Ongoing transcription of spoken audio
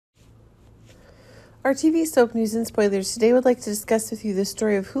Our TV soap news and spoilers today would like to discuss with you the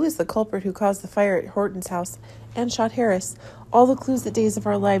story of who is the culprit who caused the fire at Horton's house and shot Harris. All the clues that Days of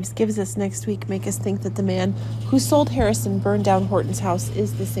Our Lives gives us next week make us think that the man who sold Harris and burned down Horton's house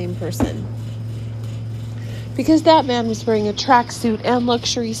is the same person. Because that man was wearing a tracksuit and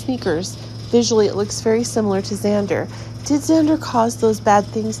luxury sneakers, visually it looks very similar to Xander. Did Xander cause those bad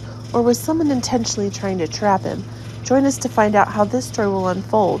things, or was someone intentionally trying to trap him? Join us to find out how this story will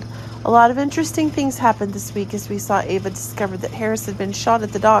unfold. A lot of interesting things happened this week as we saw Ava discover that Harris had been shot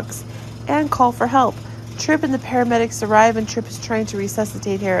at the docks and call for help. Tripp and the paramedics arrive and Tripp is trying to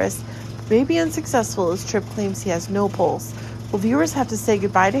resuscitate Harris, but may be unsuccessful as Tripp claims he has no pulse. Will viewers have to say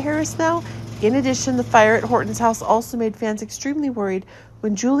goodbye to Harris now? In addition, the fire at Horton's house also made fans extremely worried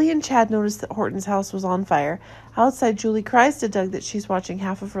when Julie and Chad noticed that Horton's house was on fire. Outside, Julie cries to Doug that she's watching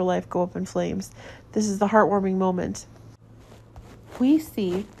half of her life go up in flames. This is the heartwarming moment. We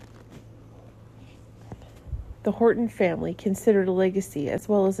see the Horton family considered a legacy as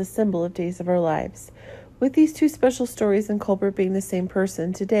well as a symbol of Days of Our Lives. With these two special stories and culprit being the same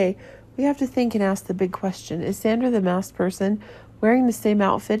person, today we have to think and ask the big question: is Xander the masked person wearing the same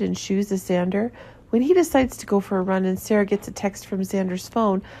outfit and shoes as Xander? When he decides to go for a run and Sarah gets a text from Xander's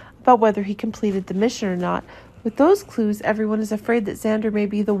phone about whether he completed the mission or not, with those clues, everyone is afraid that Xander may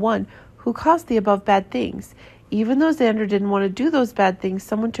be the one who caused the above bad things. Even though Xander didn't want to do those bad things,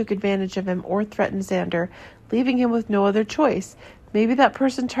 someone took advantage of him or threatened Xander, leaving him with no other choice. Maybe that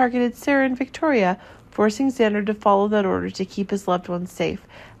person targeted Sarah and Victoria, forcing Xander to follow that order to keep his loved ones safe.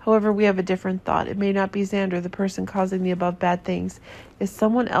 However, we have a different thought. It may not be Xander, the person causing the above bad things. It's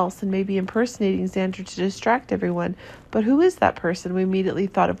someone else and maybe impersonating Xander to distract everyone. But who is that person? We immediately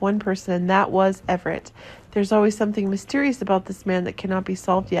thought of one person, and that was Everett. There's always something mysterious about this man that cannot be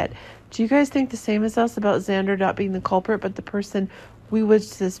solved yet. Do you guys think the same as us about Xander not being the culprit, but the person we would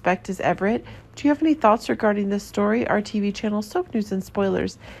suspect is Everett? Do you have any thoughts regarding this story? Our TV channel, Soap News and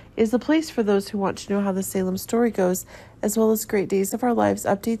Spoilers, is the place for those who want to know how the Salem story goes, as well as great Days of Our Lives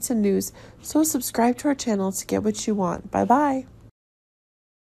updates and news. So subscribe to our channel to get what you want. Bye-bye.